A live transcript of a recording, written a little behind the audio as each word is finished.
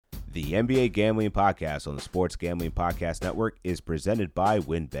The NBA Gambling Podcast on the Sports Gambling Podcast Network is presented by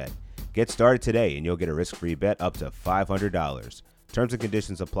WynnBET. Get started today and you'll get a risk-free bet up to $500. Terms and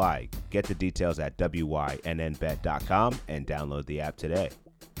conditions apply. Get the details at wynnbet.com and download the app today.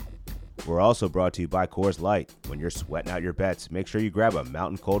 We're also brought to you by Coors Light. When you're sweating out your bets, make sure you grab a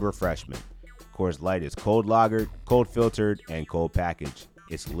mountain cold refreshment. Coors Light is cold lagered, cold filtered, and cold packaged.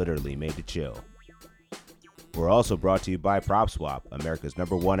 It's literally made to chill. We're also brought to you by PropSwap, America's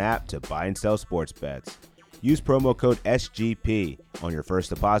 #1 app to buy and sell sports bets. Use promo code SGP on your first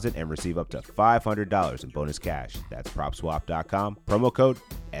deposit and receive up to $500 in bonus cash. That's PropSwap.com, promo code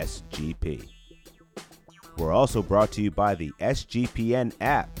SGP. We're also brought to you by the SGPN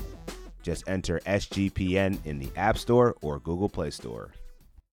app. Just enter SGPN in the App Store or Google Play Store.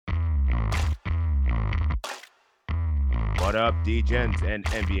 What up, D-Gens and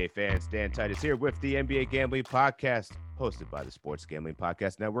NBA fans? Dan Titus here with the NBA Gambling Podcast, hosted by the Sports Gambling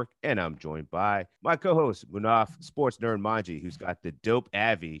Podcast Network, and I'm joined by my co-host, Munaf Sports Nerd Manji, who's got the dope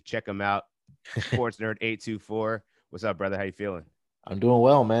Avi. Check him out, Sports Nerd 824. What's up, brother? How you feeling? I'm doing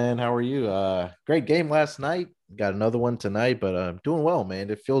well, man. How are you? Great game last night. Got another one tonight, but I'm doing well, man.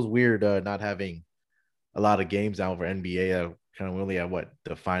 It feels weird not having a lot of games out for NBA. Kind of really at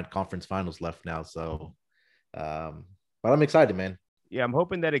the conference finals left now, so. But I'm excited, man. Yeah, I'm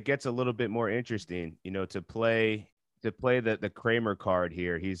hoping that it gets a little bit more interesting, to play the Kramer card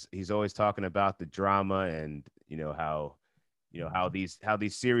here. He's always talking about the drama and, how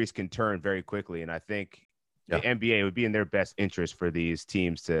these series can turn very quickly. And I think the NBA would be in their best interest for these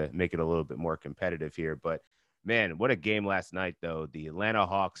teams to make it a little bit more competitive here. But man, what a game last night, though. The Atlanta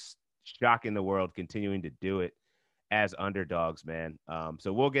Hawks shocking the world, continuing to do it as underdogs, man.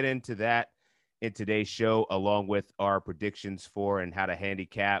 So we'll get into that in today's show, along with our predictions for and how to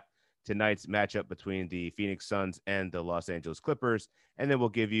handicap tonight's matchup between the Phoenix Suns and the Los Angeles Clippers. And then we'll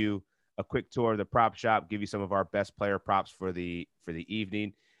give you a quick tour of the prop shop, give you some of our best player props for the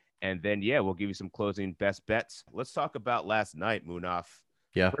evening. And then, we'll give you some closing best bets. Let's talk about last night, Munaf.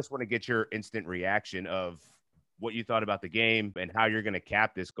 Yeah. First, want to get your instant reaction of what you thought about the game and how you're going to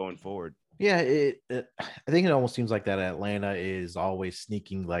cap this going forward. Yeah, I think it almost seems like that Atlanta is always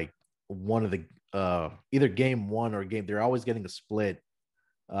sneaking like one of the either game one or game. They're always getting a split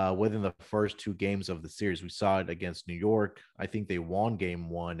within the first two games of the series. We saw it against New York. I think they won game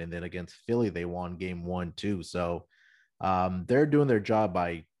one, and then against Philly, they won game 1 too. So they're doing their job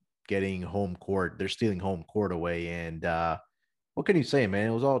by getting home court. They're stealing home court away. And what can you say, man?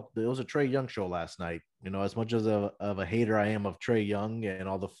 It was a Trae Young show last night. As much as of a hater I am of Trae Young and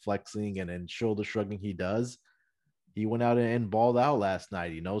all the flexing and shoulder shrugging he does, he went out and balled out last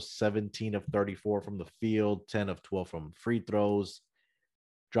night. 17 of 34 from the field, 10 of 12 from free throws,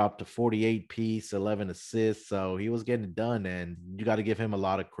 dropped to 48 piece, 11 assists. So he was getting it done, and you got to give him a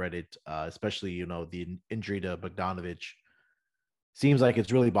lot of credit, especially, the injury to Bogdanovic. Seems like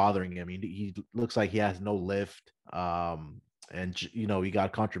it's really bothering him. He looks like he has no lift. And, he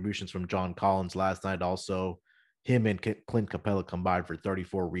got contributions from John Collins last night. Also, him and Clint Capella combined for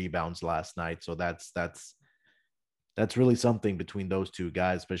 34 rebounds last night. So that's really something between those two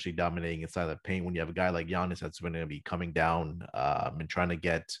guys, especially dominating inside the paint when you have a guy like Giannis that's going to be coming down and trying to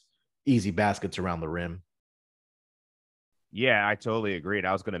get easy baskets around the rim. Yeah, I totally agreed.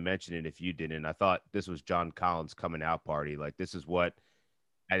 I was going to mention it if you didn't. I thought this was John Collins' coming out party. Like, this is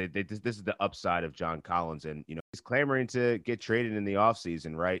this is the upside of John Collins. And, he's clamoring to get traded in the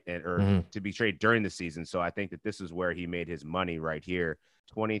offseason, right? To be traded during the season. So I think that this is where he made his money right here.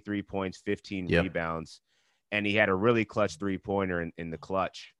 23 points, 15 rebounds. And he had a really clutch three-pointer in the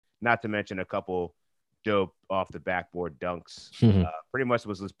clutch, not to mention a couple dope off-the-backboard dunks. Pretty much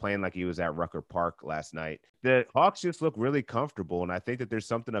was just playing like he was at Rucker Park last night. The Hawks just look really comfortable, and I think that there's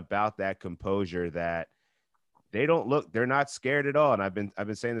something about that composure that they're not scared at all. And I've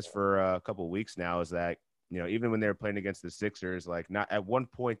been saying this for a couple of weeks now, is that, even when they were playing against the Sixers, like, not at one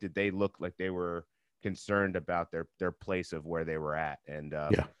point did they look like they were concerned about their place of where they were at. And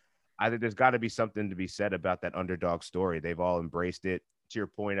I think there's got to be something to be said about that underdog story. They've all embraced it. To your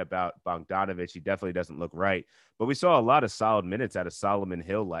point about Bogdanovic, he definitely doesn't look right. But we saw a lot of solid minutes out of Solomon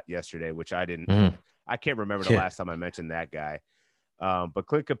Hill yesterday, which I can't remember the last time I mentioned that guy. But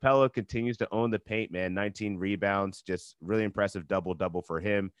Clint Capella continues to own the paint, man. 19 rebounds, just really impressive double-double for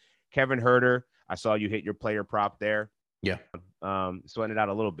him. Kevin Huerter, I saw you hit your player prop there. Yeah. Sweating it out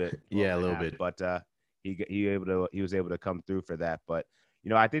a little bit. A little bit. But he was able to come through for that. But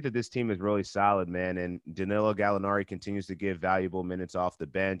I think that this team is really solid, man. And Danilo Gallinari continues to give valuable minutes off the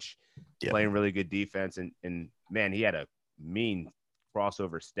bench, playing really good defense. And man, he had a mean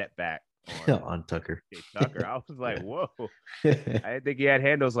crossover step back on on Tucker. Jay Tucker. I was like, whoa. I didn't think he had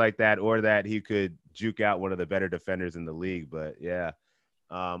handles like that or that he could juke out one of the better defenders in the league. But yeah.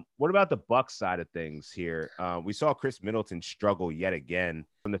 What about the Bucks side of things here? We saw Chris Middleton struggle yet again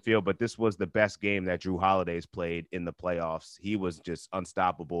from the field, but this was the best game that Drew Holiday's played in the playoffs. He was just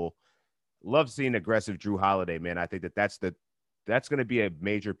unstoppable. Love seeing aggressive Drew Holiday, man. I think that's going to be a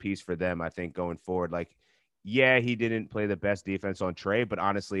major piece for them. I think going forward, like, yeah, he didn't play the best defense on Trey, but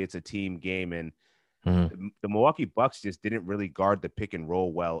honestly, it's a team game, and Mhm. the Milwaukee Bucks just didn't really guard the pick and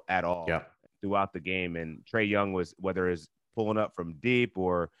roll well at all Yeah. throughout the game. And Trey Young was, whether it's pulling up from deep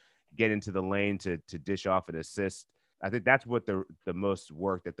or get into the lane to dish off an assist. I think that's what the most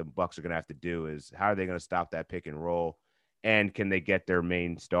work that the Bucks are going to have to do is how are they going to stop that pick and roll, and can they get their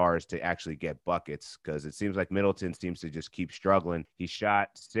main stars to actually get buckets? Because it seems like Middleton seems to just keep struggling. He shot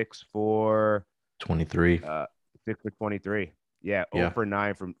 23. 6 for 23. Yeah, 0 Yeah. for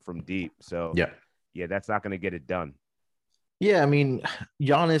 9 from deep. So Yeah. yeah, that's not going to get it done. Yeah, I mean,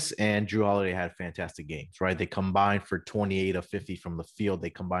 Giannis and Drew Holiday had fantastic games, right? They combined for 28 of 50 from the field. They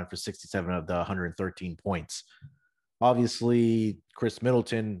combined for 67 of the 113 points. Obviously, Chris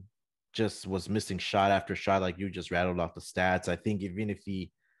Middleton just was missing shot after shot, like you just rattled off the stats. I think even if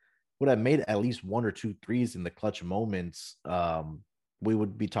he would have made at least one or two threes in the clutch moments, we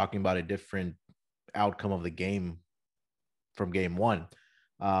would be talking about a different outcome of the game from game one.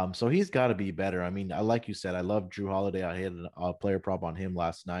 So he's got to be better. I mean, I like you said, I love Drew Holiday. I had a player prop on him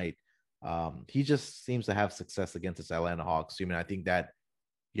last night. He just seems to have success against his Atlanta Hawks. I mean, I think that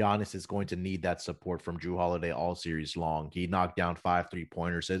Giannis is going to need that support from Drew Holiday all series long. He knocked down 5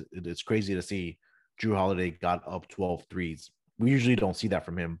 3-pointers. It's crazy to see Drew Holiday got up 12 threes. We usually don't see that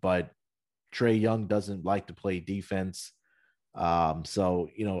from him, but Trey Young doesn't like to play defense. So,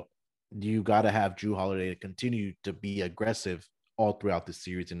 you got to have Drew Holiday continue to be aggressive all throughout the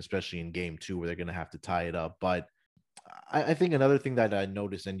series, and especially in game two where they're going to have to tie it up. But I think another thing that I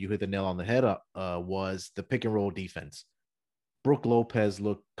noticed, and you hit the nail on the head, was the pick and roll defense. Brook Lopez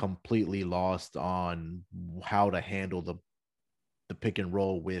looked completely lost on how to handle the pick and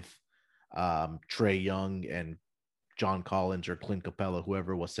roll with Trey Young and John Collins or Clint Capella,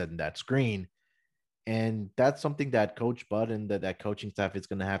 whoever was setting that screen. And that's something that Coach Bud and that coaching staff is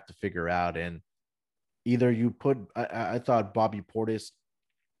going to have to figure out. And either you put, I thought Bobby Portis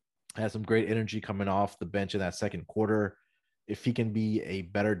had some great energy coming off the bench in that second quarter. If he can be a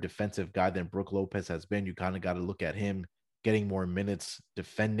better defensive guy than Brook Lopez has been, you kind of got to look at him getting more minutes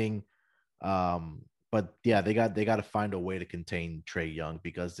defending. But yeah, they got to find a way to contain Trey Young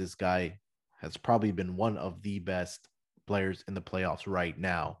because this guy has probably been one of the best players in the playoffs right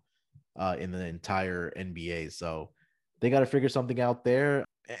now in the entire NBA. So they got to figure something out there.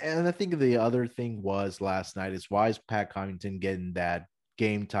 And I think the other thing was last night is why is Pat Connaughton getting that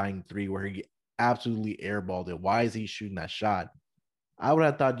game tying three where he absolutely airballed it? Why is he shooting that shot? I would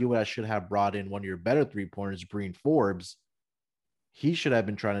have thought you should have brought in one of your better 3-pointers, Breen Forbes. He should have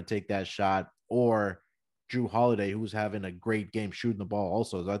been trying to take that shot, or Drew Holiday, who's having a great game shooting the ball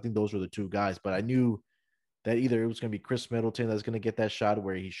also. So I think those were the two guys, but I knew that either it was going to be Chris Middleton that's going to get that shot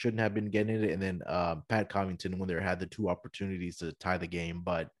where he shouldn't have been getting it, and then Pat Covington when they had the two opportunities to tie the game.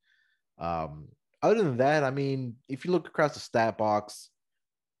 But um, other than that, I mean, if you look across the stat box,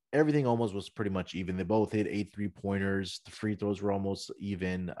 everything almost was pretty much even. They both hit 8 3-pointers. The free throws were almost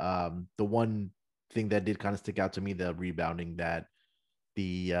even. The one thing that did kind of stick out to me, the rebounding, that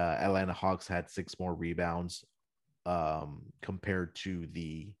the Atlanta Hawks had 6 more rebounds compared to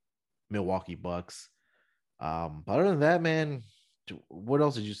the Milwaukee Bucks. But other than that, man, what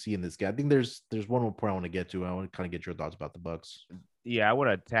else did you see in this game? I think there's one more point I want to get to. I want to kind of get your thoughts about the Bucks. Yeah, I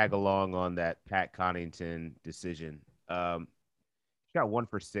want to tag along on that Pat Connaughton decision. He got 1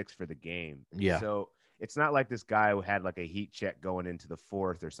 for 6 for the game. Yeah. So it's not like this guy who had like a heat check going into the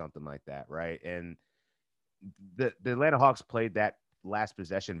fourth or something like that, right? And the Atlanta Hawks played that last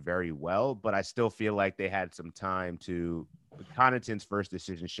possession very well, but I still feel like they had some time to. Connaughton's first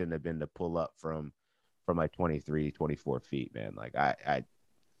decision shouldn't have been to pull up from like 23, 24 feet, man. Like I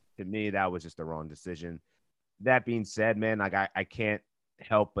to me, that was just the wrong decision. That being said, man, like I can't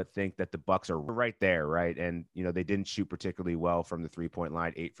help but think that the Bucks are right there, right? And they didn't shoot particularly well from the 3-point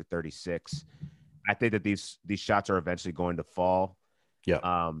line, 8 for 36. I think that these shots are eventually going to fall.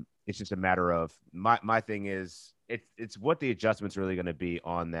 Yeah. It's just a matter of my thing is it's what the adjustments really going to be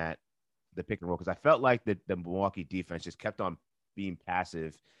on the pick and roll, because I felt like the Milwaukee defense just kept on being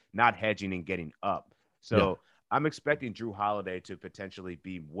passive, not hedging and getting up. So Yeah. I'm expecting Drew Holiday to potentially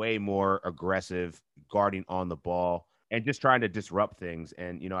be way more aggressive, guarding on the ball and just trying to disrupt things.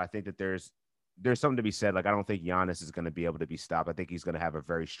 And I think that there's there's something to be said. Like, I don't think Giannis is going to be able to be stopped. I think he's going to have a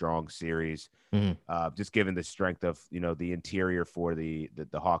very strong series, Mhm. just given the strength of the interior for the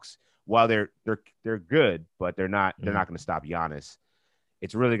Hawks. While they're good, but they're not going to stop Giannis.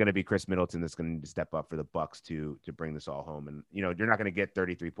 It's really going to be Chris Middleton that's going to need to step up for the Bucks to bring this all home. And you're not going to get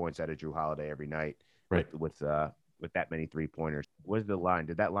 33 points out of Drew Holiday every night Right. with that many 3-pointers. What's the line?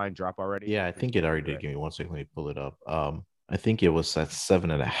 Did that line drop already? Yeah, I think it already did. Give me 1 second. Let me pull it up. I think it was at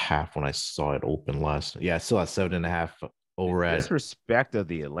 7.5 when I saw it open last. Yeah, it's still at 7.5 over The at. disrespect of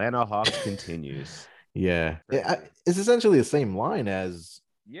the Atlanta Hawks continues. Yeah, Crazy. it's essentially the same line as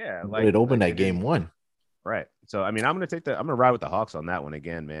Yeah, when it opened at game one. Right. So I mean, I'm gonna ride with the Hawks on that one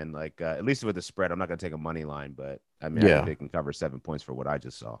again, man. Like at least with the spread, I'm not gonna take a money line, but I mean, I think Yeah, they can cover 7 points for what I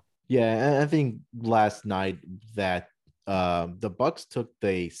just saw. yeah. And I think last night that the Bucks took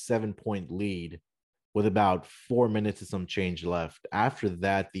the 7-point lead with about 4 minutes and some change left. After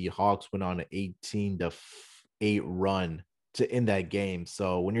that, the Hawks went on an 18-8 run to end that game.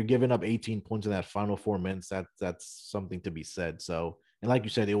 So when you're giving up 18 points in that final 4 minutes, that's something to be said. So, and like you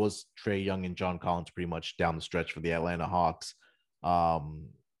said, it was Trae Young and John Collins pretty much down the stretch for the Atlanta Hawks.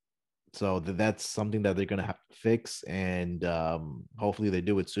 So that's something that they're going to have to fix, and hopefully they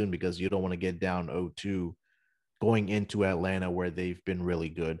do it soon, because you don't want to get down 0-2 going into Atlanta where they've been really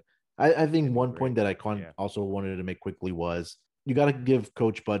good. I think one point that I also wanted to make quickly was you got to give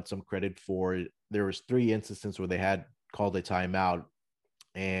Coach Bud some credit for it. There was 3 instances where they had called a timeout,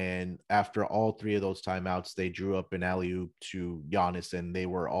 and after all 3 of those timeouts, they drew up an alley-oop to Giannis, and they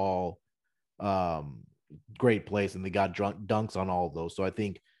were all great plays, and they got dunks on all of those. So I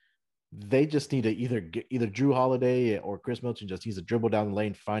think they just need to either Drew Holiday or Chris Middleton just needs to dribble down the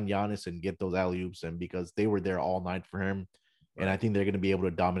lane, find Giannis, and get those alley oops. And because they were there all night for him, and I think they're going to be able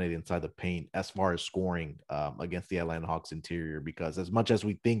to dominate inside the paint as far as scoring against the Atlanta Hawks interior. Because as much as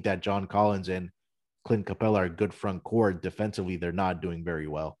we think that John Collins and Clint Capella are good front court, defensively they're not doing very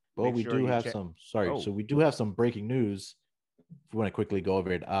well. But we do have some. So we do have some breaking news. If we want to quickly go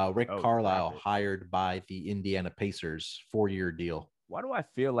over it, Rick Carlisle hired by the Indiana Pacers, 4-year deal. Why do I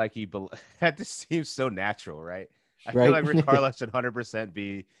feel like that just seems so natural, right? I feel like Rick Carlisle should 100%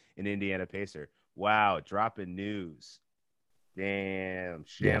 be an Indiana Pacer. Wow, dropping news. Damn,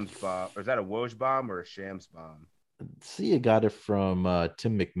 Shams bomb. Or is that a Woj bomb or a Shams bomb? See, you got it from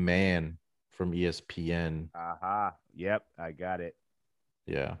Tim McMahon from ESPN. Aha. Yep, I got it.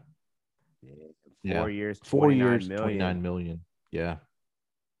 Yeah. 4 years, 29 million. Yeah.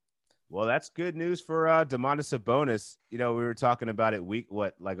 Well, that's good news for Domantas Sabonis. We were talking about it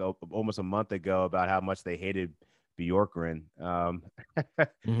almost a month ago about how much they hated Bjorkgren.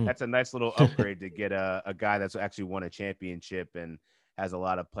 That's a nice little upgrade to get a guy that's actually won a championship and has a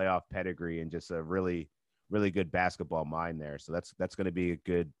lot of playoff pedigree and just a really, really good basketball mind there. So that's going to be a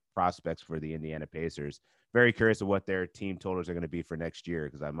good prospects for the Indiana Pacers. Very curious of what their team totals are going to be for next year,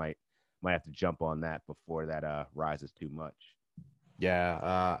 because I might have to jump on that before that rises too much.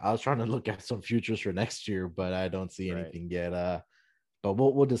 Yeah, I was trying to look at some futures for next year, but I don't see anything yet. But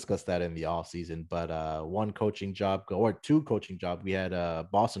we'll discuss that in the off season. But 1 coaching job or 2 coaching job. We had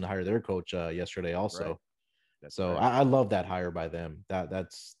Boston hire their coach yesterday also. Right. So I love that hire by them.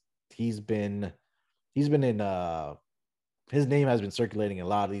 He's been in his name has been circulating in a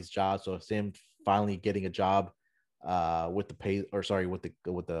lot of these jobs. So Sam finally getting a job with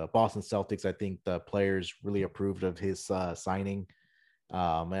the Boston Celtics. I think the players really approved of his signing.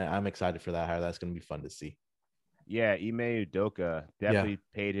 And I'm excited for that hire. That's going to be fun to see. Yeah, Ime Udoka definitely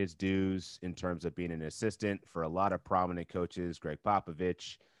paid his dues in terms of being an assistant for a lot of prominent coaches. Greg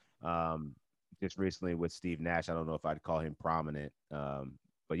Popovich, just recently with Steve Nash. I don't know if I'd call him prominent,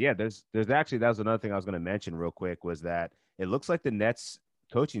 but yeah, there's actually, that was another thing I was going to mention real quick, was that it looks like the Nets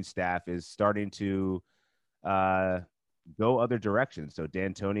coaching staff is starting to go other directions. So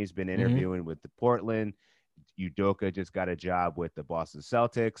D'Antoni's been interviewing with the Portland. Udoka just got a job with the Boston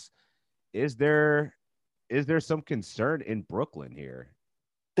Celtics. Is there some concern in Brooklyn here?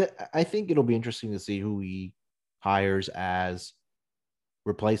 I think it'll be interesting to see who he hires as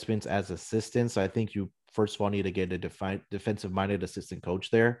replacements, as assistants. I think you first of all need to get a defensive-minded assistant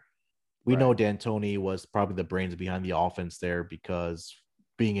coach there. We know D'Antoni was probably the brains behind the offense there, because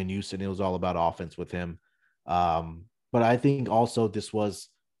being in Houston, it was all about offense with him. But I think also this was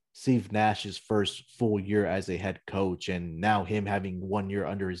Steve Nash's first full year as a head coach, and now him having 1 year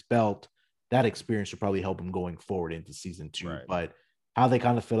under his belt, that experience should probably help him going forward into season 2. Right. But how they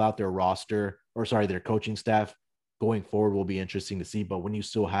kind of fill out their coaching staff going forward will be interesting to see. But when you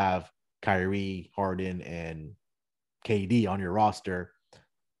still have Kyrie, Harden, and KD on your roster,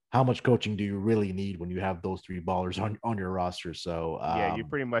 how much coaching do you really need when you have those three ballers on your roster? So Yeah, you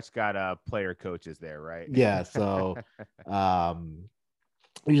pretty much got player coaches there, right? yeah, so um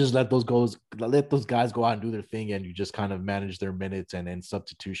you just let those guys go out and do their thing, and you just kind of manage their minutes and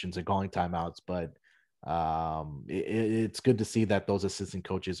substitutions and calling timeouts. But it's good to see that those assistant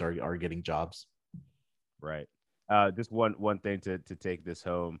coaches are getting jobs. Right. Just one thing to take this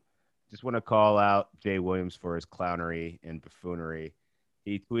home. Just want to call out Jay Williams for his clownery and buffoonery.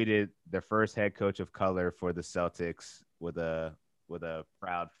 He tweeted the first head coach of color for the Celtics with a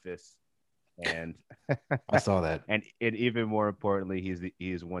proud fist, and I saw that. and even more importantly, he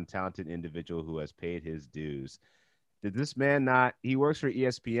is one talented individual who has paid his dues. Did this man not? He works for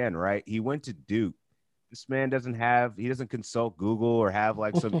ESPN, right? He went to Duke. This man he doesn't consult Google or have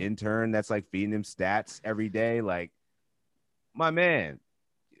like some intern that's like feeding him stats every day. Like, my man,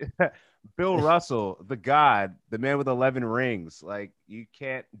 Bill Russell, the God, the man with 11 rings. Like, you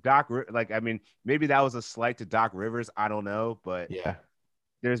can't like, I mean, maybe that was a slight to Doc Rivers. I don't know, but Yeah.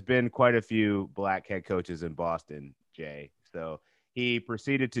 there's been quite a few black head coaches in Boston, Jay. So he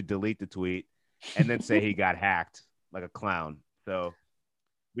proceeded to delete the tweet and then say he got hacked like a clown. So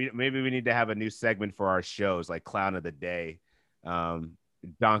maybe we need to have a new segment for our shows, like Clown of the Day,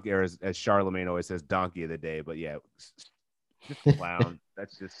 Donkey, or as Charlemagne always says, Donkey of the Day. But yeah, just clown.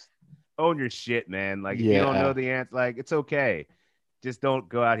 That's just own your shit, man. Like, if you don't know Yeah. the answer, like, it's okay. Just don't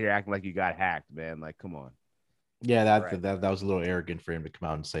go out here acting like you got hacked, man. Like, come on. Yeah, All right. that was a little arrogant for him to come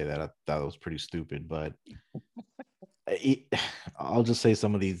out and say that. I thought it was pretty stupid, but I'll just say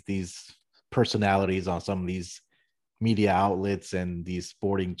some of these personalities on some of these media outlets and these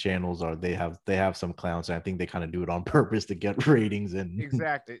sporting channels they have some clowns, and I think they kind of do it on purpose to get ratings and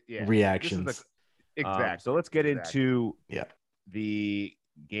Exactly. Yeah. This is the reactions. exact. So let's get into Yeah. the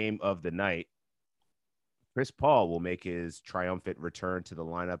game of the night. Chris Paul will make his triumphant return to the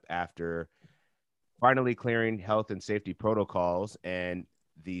lineup after finally clearing health and safety protocols, and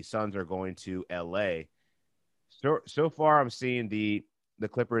the Suns are going to LA. So far, I'm seeing the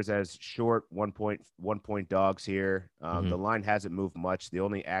Clippers as short 1 point dogs here. The Mhm. line hasn't moved much. The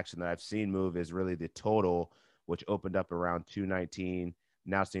only action that I've seen move is really the total, which opened up around 219.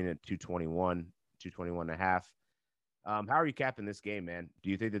 Now seeing it 221, 221 and a half. How are you capping this game, man?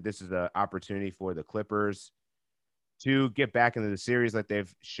 Do you think that this is an opportunity for the Clippers to get back into the series like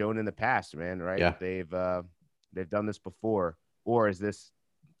they've shown in the past, man? Right? Yeah. They've done this before, or is this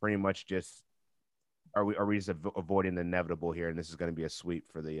pretty much just are we just avoiding the inevitable here, and this is going to be a sweep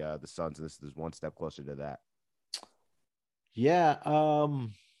for the Suns, and this is one step closer to that? Yeah,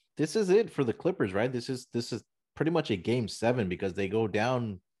 this is it for the Clippers, right? This is pretty much a game 7 because they go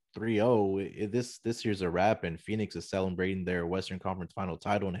down 3-0. This year's a wrap, and Phoenix is celebrating their Western Conference final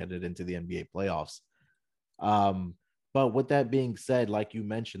title and headed into the NBA playoffs. Um, but with that being said, like you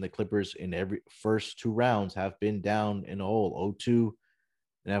mentioned, the Clippers in every first 2 rounds have been down in a hole 0-2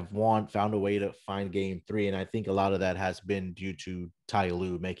 and have found a way to find game 3. And I think a lot of that has been due to Ty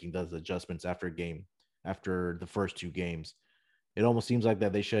Lue making those adjustments after the first 2 games. It almost seems like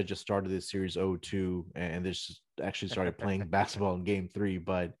that they should have just started this series 0-2 and this actually started playing basketball in game 3.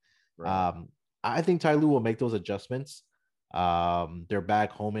 But Right. um, I think Ty Lue will make those adjustments. They're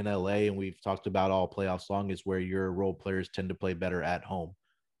back home in LA, and we've talked about all playoffs long is where your role players tend to play better at home.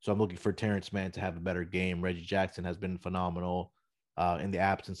 So I'm looking for Terrence Mann to have a better game. Reggie Jackson has been phenomenal in the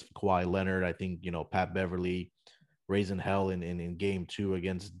absence of Kawhi Leonard. I think, Pat Beverly raising hell in game 2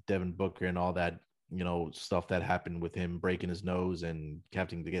 against Devin Booker and all that, stuff that happened with him breaking his nose and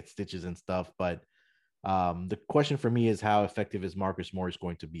having to get stitches and stuff. But the question for me is how effective is Marcus Morris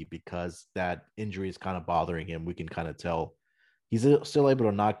going to be, because that injury is kind of bothering him. We can kind of tell he's still able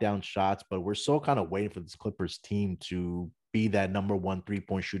to knock down shots, but we're still kind of waiting for this Clippers team to be that number 1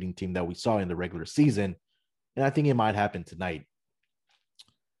 3-point shooting team that we saw in the regular season. And I think it might happen tonight.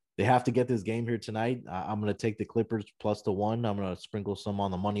 They have to get this game here tonight. I'm going to take the Clippers plus the 1. I'm going to sprinkle some on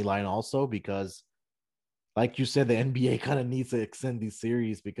the money line also because, like you said, the NBA kind of needs to extend these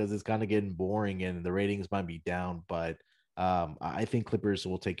series because it's kind of getting boring and the ratings might be down. But I think Clippers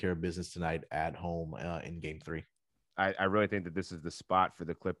will take care of business tonight at home in game 3. I really think that this is the spot for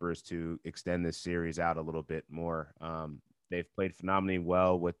the Clippers to extend this series out a little bit more. They've played phenomenally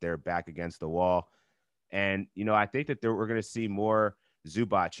well with their back against the wall. And, I think that we're going to see more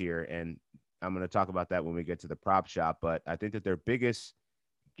Zubac here. And I'm going to talk about that when we get to the prop shop. But I think that their biggest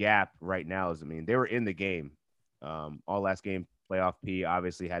gap right now is, I mean, they were in the game all last game. Playoff P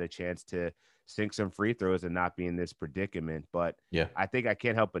obviously had a chance to sink some free throws and not be in this predicament. But Yeah. I think I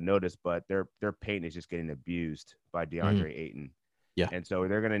can't help but notice, but their paint is just getting abused by Mhm. DeAndre Ayton. Yeah. And so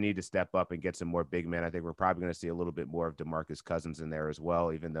they're going to need to step up and get some more big men. I think we're probably going to see a little bit more of DeMarcus Cousins in there as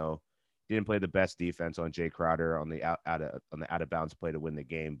well, even though he didn't play the best defense on Jay Crowder on the out of bounds play to win the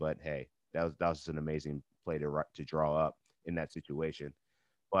game. But hey, that was an amazing play to draw up in that situation.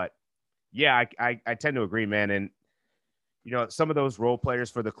 But yeah, I tend to agree, man. And some of those role players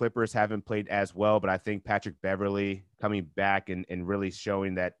for the Clippers haven't played as well, but I think Patrick Beverly coming back and really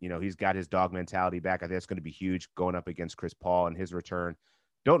showing that, he's got his dog mentality back. I think that's going to be huge going up against Chris Paul and his return.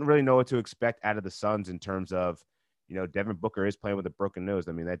 Don't really know what to expect out of the Suns in terms of, Devin Booker is playing with a broken nose.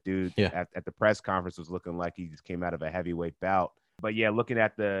 I mean, that dude at the press conference was looking like he just came out of a heavyweight bout. But yeah, looking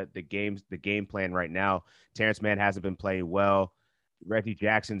at the game plan right now, Terrence Mann hasn't been playing well. Reggie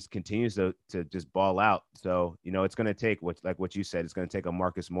Jackson continues to just ball out. So, it's going to take what you said, it's going to take a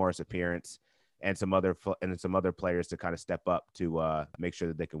Marcus Morris appearance and some other players to kind of step up to make sure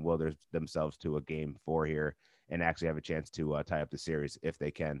that they can will themselves to a game 4 here and actually have a chance to tie up the series if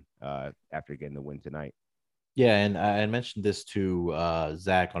they can after getting the win tonight. Yeah. And I mentioned this to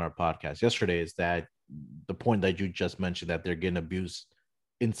Zach on our podcast yesterday, is that the point that you just mentioned, that they're getting abused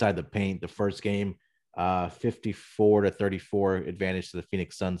inside the paint. The first game, 54-34 advantage to the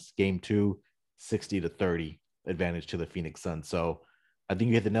Phoenix Suns. Game 2, 60-30 advantage to the Phoenix Suns. So I think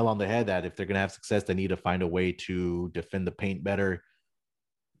you hit the nail on the head that if they're going to have success, they need to find a way to defend the paint better.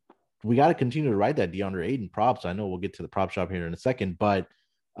 We got to continue to ride that DeAndre Ayton props. I know we'll get to the prop shop here in a second, but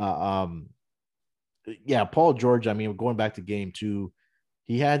yeah, Paul George, I mean, going back to game 2,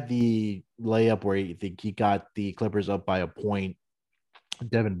 he had the layup where he got the Clippers up by a point.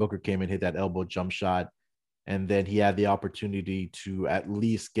 Devin Booker came and hit that elbow jump shot, and then he had the opportunity to at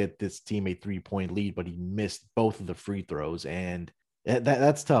least get this team a 3-point lead, but he missed both of the free throws, and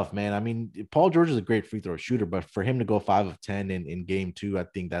that's tough, man. I mean, Paul George is a great free throw shooter, but for him to go 5 of 10 in game 2, I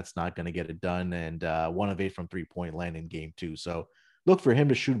think that's not going to get it done, and 1 of 8 from 3-point land in game 2. So look for him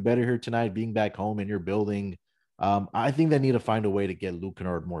to shoot better here tonight, being back home in your building. I think they need to find a way to get Luke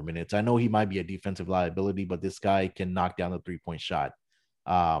Kennard more minutes. I know he might be a defensive liability, but this guy can knock down the 3-point shot.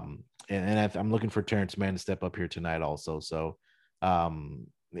 And I'm looking for Terrence Mann to step up here tonight also. So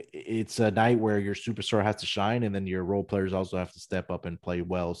it's a night where your superstar has to shine, and then your role players also have to step up and play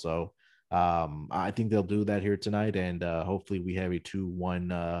well. So I think they'll do that here tonight, and hopefully we have a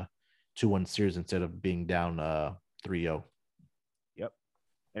 2-1 series instead of being down 3-0. Yep.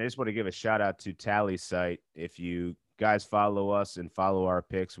 And I just want to give a shout out to Tally's site. If you guys follow us and follow our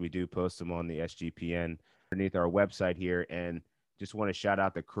picks, we do post them on the SGPN underneath our website here. And just want to shout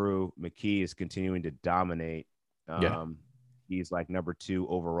out the crew. McKee is continuing to dominate. He's like number 2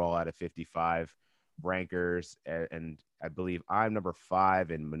 overall out of 55 rankers. And I believe I'm number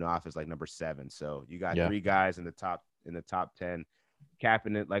 5 and Manaf is like number 7. So you got 3 guys in the top 10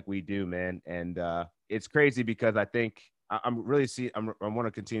 capping it like we do, man. And it's crazy because I think I want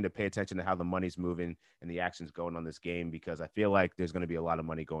to continue to pay attention to how the money's moving and the action's going on this game, because I feel like there's going to be a lot of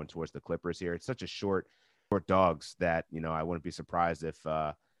money going towards the Clippers here. It's such a short dogs that, I wouldn't be surprised if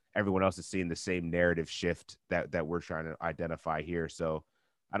everyone else is seeing the same narrative shift that we're trying to identify here. So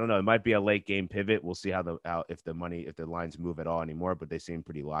I don't know. It might be a late game pivot. We'll see how if the lines move at all anymore, but they seem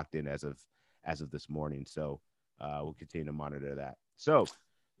pretty locked in as of this morning. So we'll continue to monitor that. So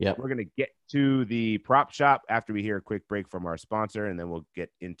we're going to get to the prop shop after we hear a quick break from our sponsor, and then we'll get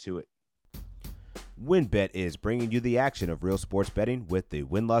into it. WynnBET is bringing you the action of real sports betting with the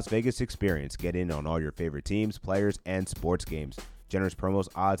Wynn Las Vegas experience. Get in on all your favorite teams, players, and sports games. Generous promos,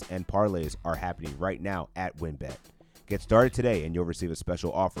 odds, and parlays are happening right now at WynnBET. Get started today and you'll receive a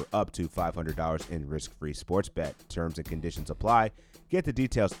special offer up to $500 in risk-free sports bet. Terms and conditions apply. Get the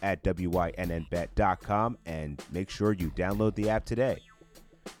details at wynnbet.com and make sure you download the app today.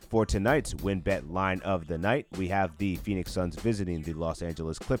 For tonight's WynnBET line of the night, we have the Phoenix Suns visiting the Los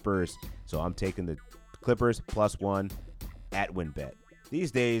Angeles Clippers. So I'm taking the Clippers +1 at WynnBET.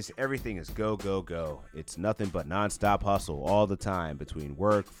 These days, everything is go, go, go. It's nothing but nonstop hustle all the time between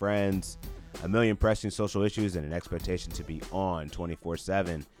work, friends, a million pressing social issues, and an expectation to be on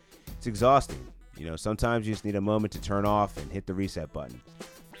 24/7. It's exhausting. Sometimes you just need a moment to turn off and hit the reset button.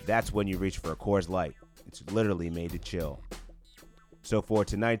 That's when you reach for a Coors Light. It's literally made to chill. So for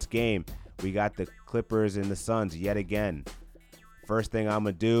tonight's game, we got the Clippers and the Suns yet again. First thing I'm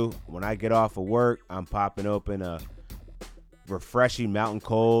going to do when I get off of work, I'm popping open a refreshing Mountain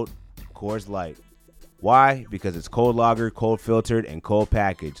Cold Coors Light. Why? Because it's cold lager, cold filtered, and cold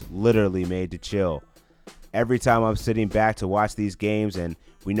packaged. Literally made to chill. Every time I'm sitting back to watch these games, and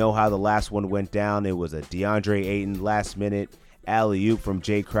we know how the last one went down. It was a DeAndre Ayton last-minute alley-oop from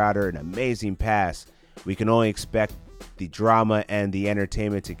Jay Crowder, an amazing pass. We can only expect the drama and the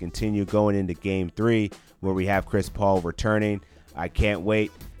entertainment to continue going into Game 3, where we have Chris Paul returning. I can't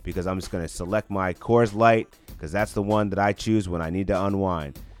wait because I'm just going to select my Coors Light because that's the one that I choose when I need to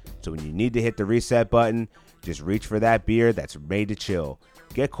unwind. So when you need to hit the reset button, just reach for that beer that's made to chill.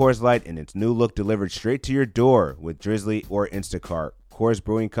 Get Coors Light in its new look delivered straight to your door with Drizzly or Instacart. Coors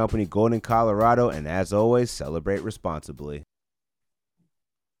Brewing Company, Golden, Colorado, and as always, celebrate responsibly.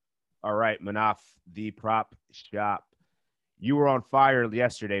 All right, Manaf, the prop shop. You were on fire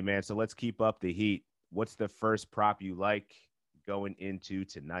yesterday, man, so let's keep up the heat. What's the first prop you like going into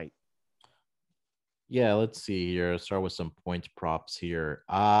tonight? Yeah, let's see here. Start with some points props here.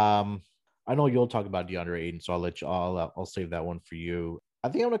 I know you'll talk about DeAndre Ayton, so I'll let you. I'll save that one for you. I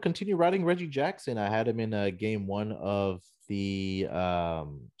think I'm gonna continue riding Reggie Jackson. I had him in game one of the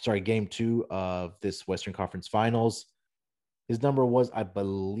game two of this Western Conference Finals. His number was, I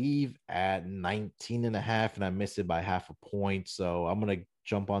believe, at 19 and a half, and I missed it by half a point. So I'm going to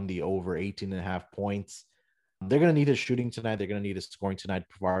jump on the over 18 and a half points. They're going to need his shooting tonight. They're going to need his scoring tonight,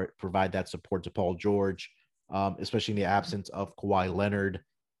 provide that support to Paul George, especially in the absence of Kawhi Leonard.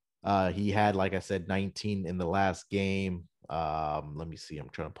 He had, like I said, 19 in the last game. Let me see. I'm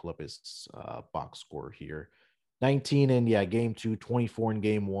trying to pull up his box score here. 19 in game two, 24 in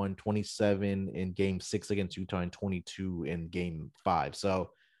game one, 27 in game six against Utah, and 22 in game five.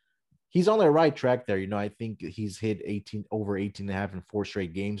 So he's on the right track there. I think he's hit over 18 and a half in 4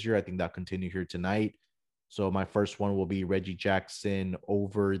 straight games here. I think that'll continue here tonight. So my first one will be Reggie Jackson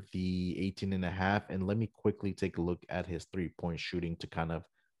over the 18 and a half. And let me quickly take a look at his 3-point shooting to kind of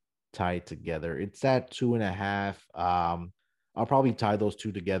tie it together. It's at 2.5. I'll probably tie those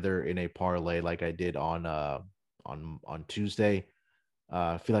two together in a parlay like I did on Tuesday.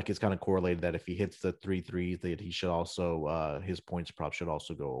 I feel like it's kind of correlated that if he hits the 3 threes, that he should also his points prop should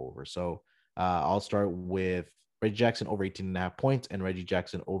also go over. So I'll start with Reggie Jackson over 18 and a half points and Reggie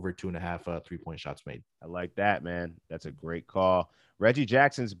Jackson over 2.5 3-point shots made. I like that, man. That's a great call. Reggie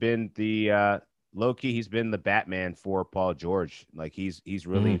Jackson's been the low key. He's been the Batman for Paul George. Like he's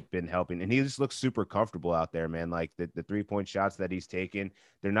really been helping, and he just looks super comfortable out there, man. Like the 3-point shots that he's taken,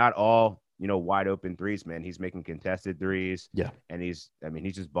 they're not all wide open threes, man. He's making contested threes. Yeah. And he's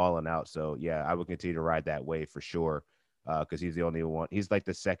just balling out. So yeah, I would continue to ride that wave for sure. Because he's the only one. He's like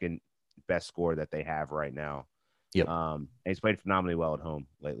the second best scorer that they have right now. Yep. And he's played phenomenally well at home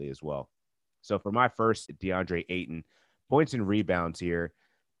lately as well. So for my first, DeAndre Ayton, points and rebounds here,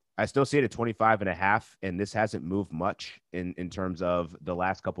 I still see it at 25 and a half, and this hasn't moved much in terms of the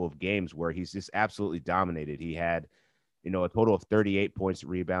last couple of games where he's just absolutely dominated. He had, a total of 38 points,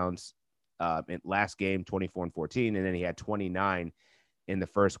 rebounds in last game, 24 and 14, and then he had 29 in the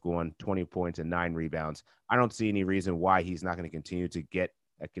first one, 20 points and 9 rebounds. I don't see any reason why he's not going to continue to get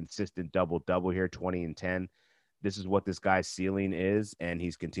a consistent double-double here, 20 and 10. This is what this guy's ceiling is, and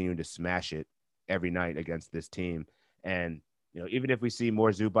he's continuing to smash it every night against this team. And, even if we see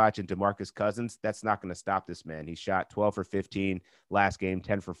more Zubac and DeMarcus Cousins, that's not going to stop this man. He shot 12 for 15 last game,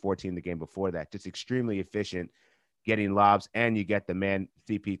 10 for 14 the game before that. Just extremely efficient getting lobs, and you get the man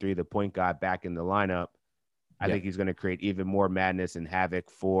CP3, the point guard, back in the lineup. I think he's going to create even more madness and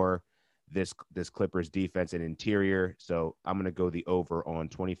havoc for this Clippers defense and interior. So I'm going to go the over on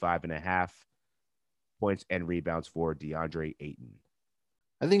 25 and a half points and rebounds for DeAndre Ayton.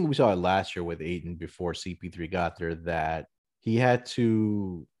 I think we saw it last year with Ayton before CP3 got there that he had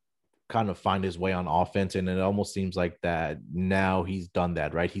to kind of find his way on offense. And it almost seems like that now he's done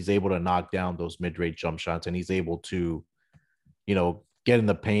that, right? He's able to knock down those mid-range jump shots and he's able to, get in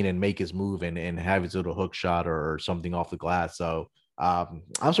the paint and make his move and have his little hook shot or something off the glass. So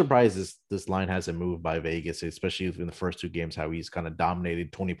I'm surprised this line hasn't moved by Vegas, especially in the first 2 games, how he's kind of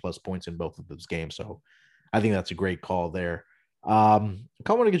dominated 20 plus points in both of those games. So I think that's a great call there. I kind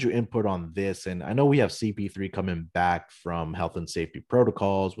of want to get your input on this. And I know we have CP3 coming back from health and safety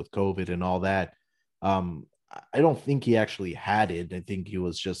protocols with COVID and all that. I don't think he actually had it. I think he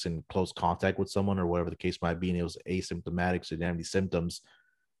was just in close contact with someone or whatever the case might be. And it was asymptomatic, so he didn't have any symptoms.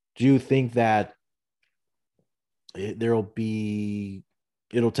 Do you think that it'll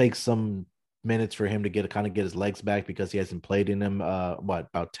take some minutes for him to get his legs back because he hasn't played in them,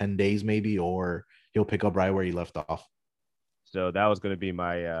 about 10 days maybe, or he'll pick up right where he left off? So that was going to be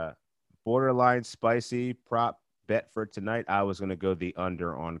my borderline spicy prop bet for tonight. I was going to go the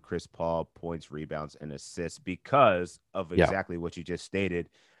under on Chris Paul points, rebounds, and assists because of exactly what you just stated.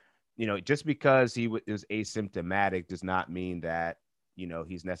 Just because he is asymptomatic does not mean that,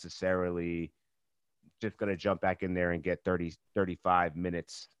 he's necessarily just going to jump back in there and get 30, 35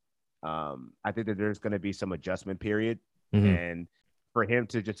 minutes. I think that there's going to be some adjustment period. Mm-hmm. And for him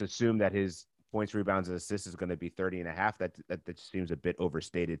to just assume that his points, rebounds, and assists is going to be 30 and a half, that seems a bit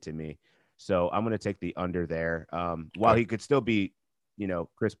overstated to me. So I'm going to take the under there. While Okay. he could still be,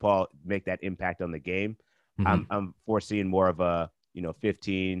 Chris Paul make that impact on the game, Hmm. I'm foreseeing more of a,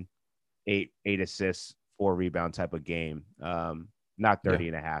 15, 8 assists, 4 rebound type of game. Not Yeah.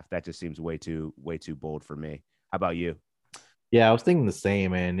 30.5. That just seems way too bold for me. How about you? Yeah, I was thinking the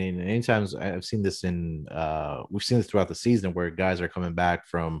same, and anytime I've seen this we've seen this throughout the season where guys are coming back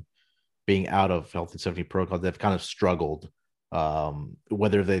from being out of health and safety protocols, they've kind of struggled.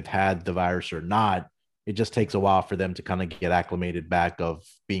 Whether they've had the virus or not, it just takes a while for them to kind of get acclimated back of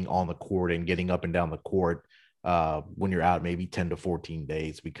being on the court and getting up and down the court when you're out maybe 10 to 14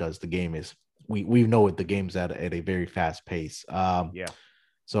 days because the game is we know it the game's at a very fast pace. Yeah.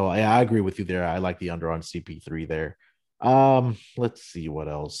 So I agree with you there. I like the under on CP3 there. Let's see what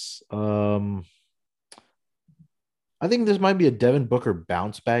else. I think this might be a Devin Booker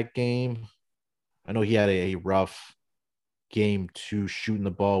bounce back game. I know he had a rough game to shooting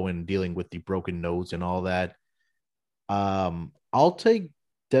the ball when dealing with the broken nose and all that. I'll take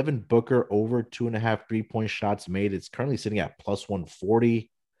Devin Booker over 2.5 3-point shots made. It's currently sitting at plus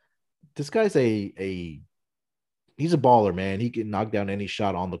 140. This guy's a he's a baller, man. He can knock down any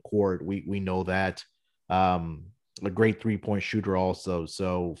shot on the court. We know that. Um, a great 3-point shooter also.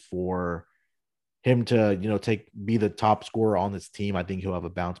 So for him to be the top scorer on this team, I think he'll have a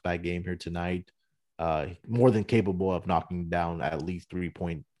bounce back game here tonight. More than capable of knocking down at least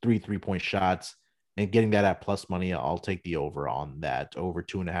 3-point shots and getting that at plus money. I'll take the over on that, over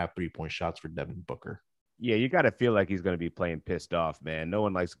 2.5 3-point shots for Devin Booker. Yeah, you got to feel like he's going to be playing pissed off, man. No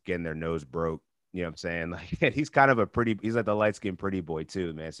one likes getting their nose broke. You know what I'm saying? Like he's kind of he's like the light skinned pretty boy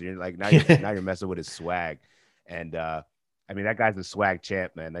too, man. So you're like now you're messing with his swag. And I mean that guy's a swag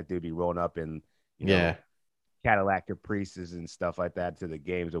champ, man. That dude be rolling up in, Yeah. Cadillac Caprices and stuff like that to the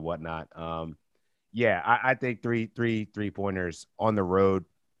games and whatnot. Yeah, I think three pointers on the road.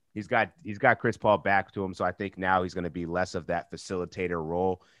 He's got Chris Paul back to him, so I think now he's going to be less of that facilitator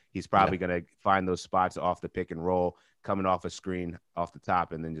role. He's probably Yeah. going to find those spots off the pick and roll, coming off a screen off the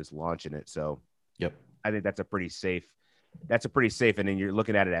top, and then just launching it. So Yep. I think that's a pretty safe. And then you're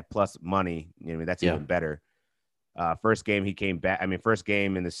looking at it at plus money. I mean, that's Yeah. even better. First game he came back. I mean, first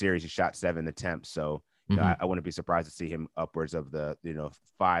game in the series he shot 7 attempts. So Mm-hmm. I wouldn't be surprised to see him upwards of the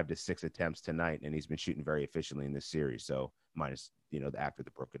 5 to 6 attempts tonight, and he's been shooting very efficiently in this series. So minus after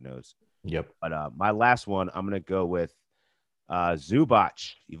the broken nose. Yep. But my last one, I'm gonna go with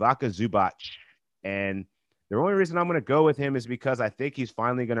Zubac, Ivica Zubac, and the only reason I'm gonna go with him is because I think he's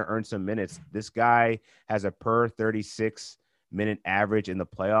finally gonna earn some minutes. This guy has a per 36-minute average in the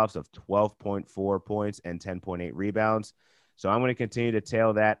playoffs of 12.4 points and 10.8 rebounds. So I'm going to continue to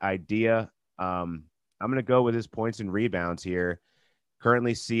tail that idea. I'm going to go with his points and rebounds here.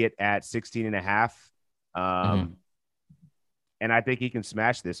 Currently see it at 16.5. Mm-hmm. And I think he can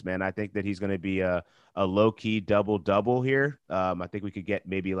smash this, man. I think that he's going to be a low-key double-double here. I think we could get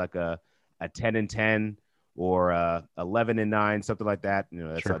maybe like a 10-10 or 11-9, something like that.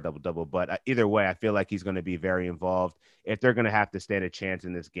 That's Sure. not double-double. But either way, I feel like he's going to be very involved. If they're going to have to stand a chance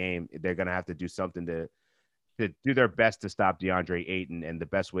in this game, they're going to have to do something to do their best to stop DeAndre Ayton, and the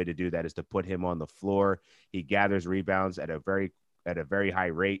best way to do that is to put him on the floor. He gathers rebounds at a very high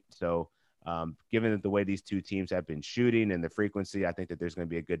rate. So, given the way these two teams have been shooting and the frequency, I think that there's going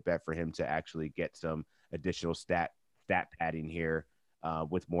to be a good bet for him to actually get some additional stat padding here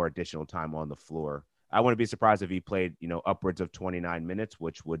with more additional time on the floor. I wouldn't be surprised if he played, upwards of 29 minutes,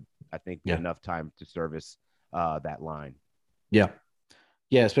 which would, I think, be enough time to service that line. Yeah.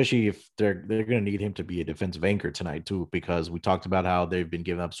 Yeah, especially if they're going to need him to be a defensive anchor tonight too, because we talked about how they've been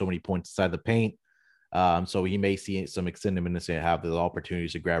giving up so many points inside the paint. So he may see some extended minutes and have the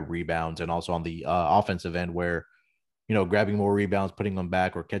opportunities to grab rebounds, and also on the offensive end where grabbing more rebounds, putting them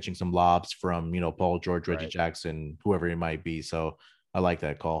back, or catching some lobs from Paul George, Reggie Jackson, whoever it might be. So I like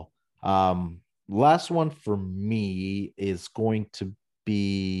that call. Last one for me is going to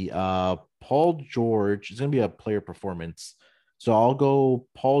be Paul George. It's going to be a player performance. So I'll go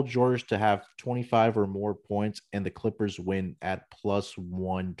Paul George to have 25 or more points, and the Clippers win at plus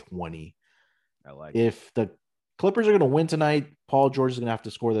 120. I like If the Clippers are going to win tonight, Paul George is going to have to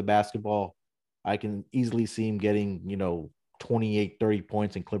score the basketball. I can easily see him getting, 28, 30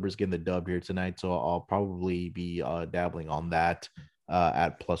 points, and Clippers getting the dub here tonight. So I'll probably be dabbling on that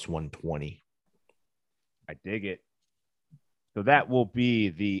at plus 120. I dig it. So that will be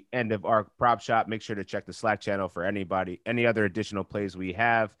the end of our prop shop. Make sure to check the Slack channel for any other additional plays we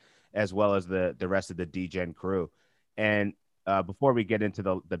have, as well as the rest of the DGen crew. And before we get into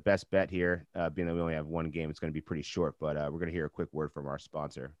the best bet here, being that we only have one game, it's going to be pretty short, but we're going to hear a quick word from our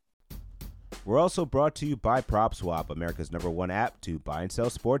sponsor. We're also brought to you by PropSwap, America's #1 app to buy and sell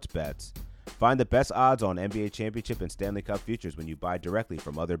sports bets. Find the best odds on NBA championship and Stanley Cup futures when you buy directly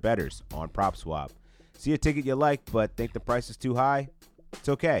from other bettors on PropSwap. See a ticket you like but think the price is too high? It's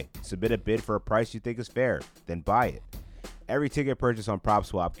okay. Submit a bid for a price you think is fair, then buy it. Every ticket purchase on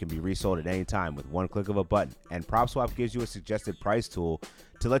PropSwap can be resold at any time with one click of a button, and PropSwap gives you a suggested price tool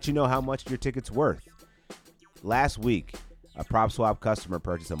to let you know how much your ticket's worth. Last week, a PropSwap customer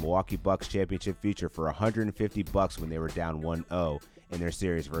purchased a Milwaukee Bucks championship future for $150 when they were down 1-0 in their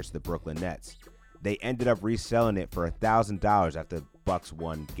series versus the Brooklyn Nets. They ended up reselling it for $1,000 after the Bucks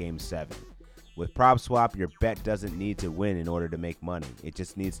won Game 7. With PropSwap, your bet doesn't need to win in order to make money. It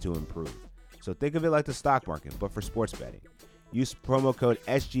just needs to improve. So think of it like the stock market, but for sports betting. Use promo code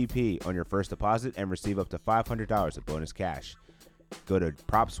SGP on your first deposit and receive up to $500 of bonus cash. Go to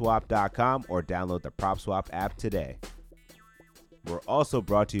PropSwap.com or download the PropSwap app today. We're also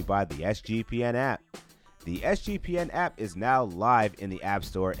brought to you by the SGPN app. The SGPN app is now live in the App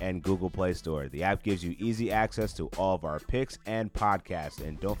Store and Google Play Store. The app gives you easy access to all of our picks and podcasts.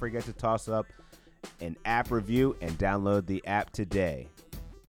 And don't forget to toss up an app review and download the app today.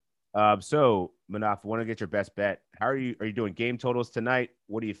 So Manaf, I want to get your best bet. How are you doing game totals tonight?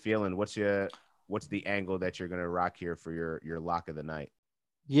 What are you feeling? What's the angle that you're going to rock here for your lock of the night?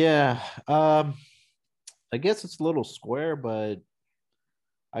 Yeah. I guess it's a little square, but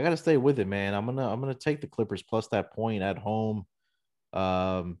I got to stay with it, man. I'm going to take the Clippers plus that point at home.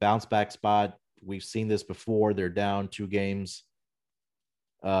 Bounce back spot. We've seen this before. They're down 2 games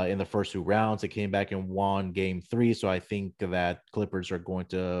in the first 2 rounds. They came back and won game 3. So I think that Clippers are going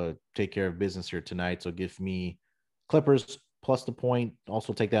to take care of business here tonight. So give me Clippers plus the point.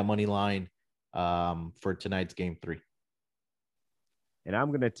 Also take that money line for tonight's game 3. And I'm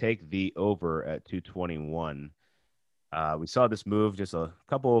going to take the over at 221. We saw this move just a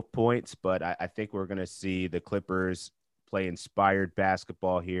couple of points, but I think we're going to see the Clippers play inspired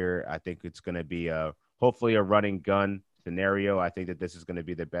basketball here. I think it's going to be hopefully a running gun scenario. I think that this is going to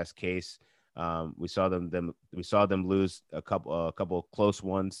be the best case. We saw them lose a couple close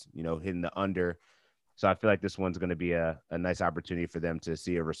ones, hitting the under. So I feel like this one's going to be a nice opportunity for them to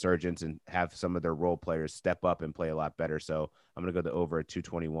see a resurgence and have some of their role players step up and play a lot better. So I'm going to go the over at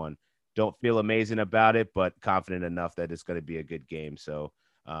 221. Don't feel amazing about it, but confident enough that it's going to be a good game. So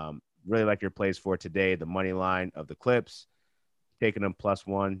really like your plays for today. The money line of the Clips, taking them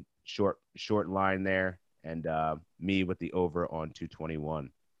 +1, short line there, and me with the over on 221.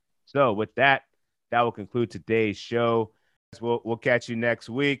 So with that will conclude today's show. We'll catch you next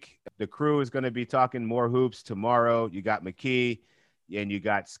week. The crew is going to be talking more hoops tomorrow. You got McKee and you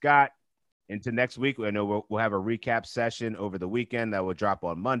got Scott. Into next week, I know we'll have a recap session over the weekend that will drop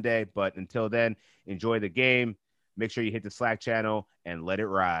on Monday. But until then, enjoy the game. Make sure you hit the Slack channel and let it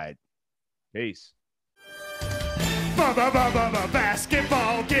ride. Peace. Basketball.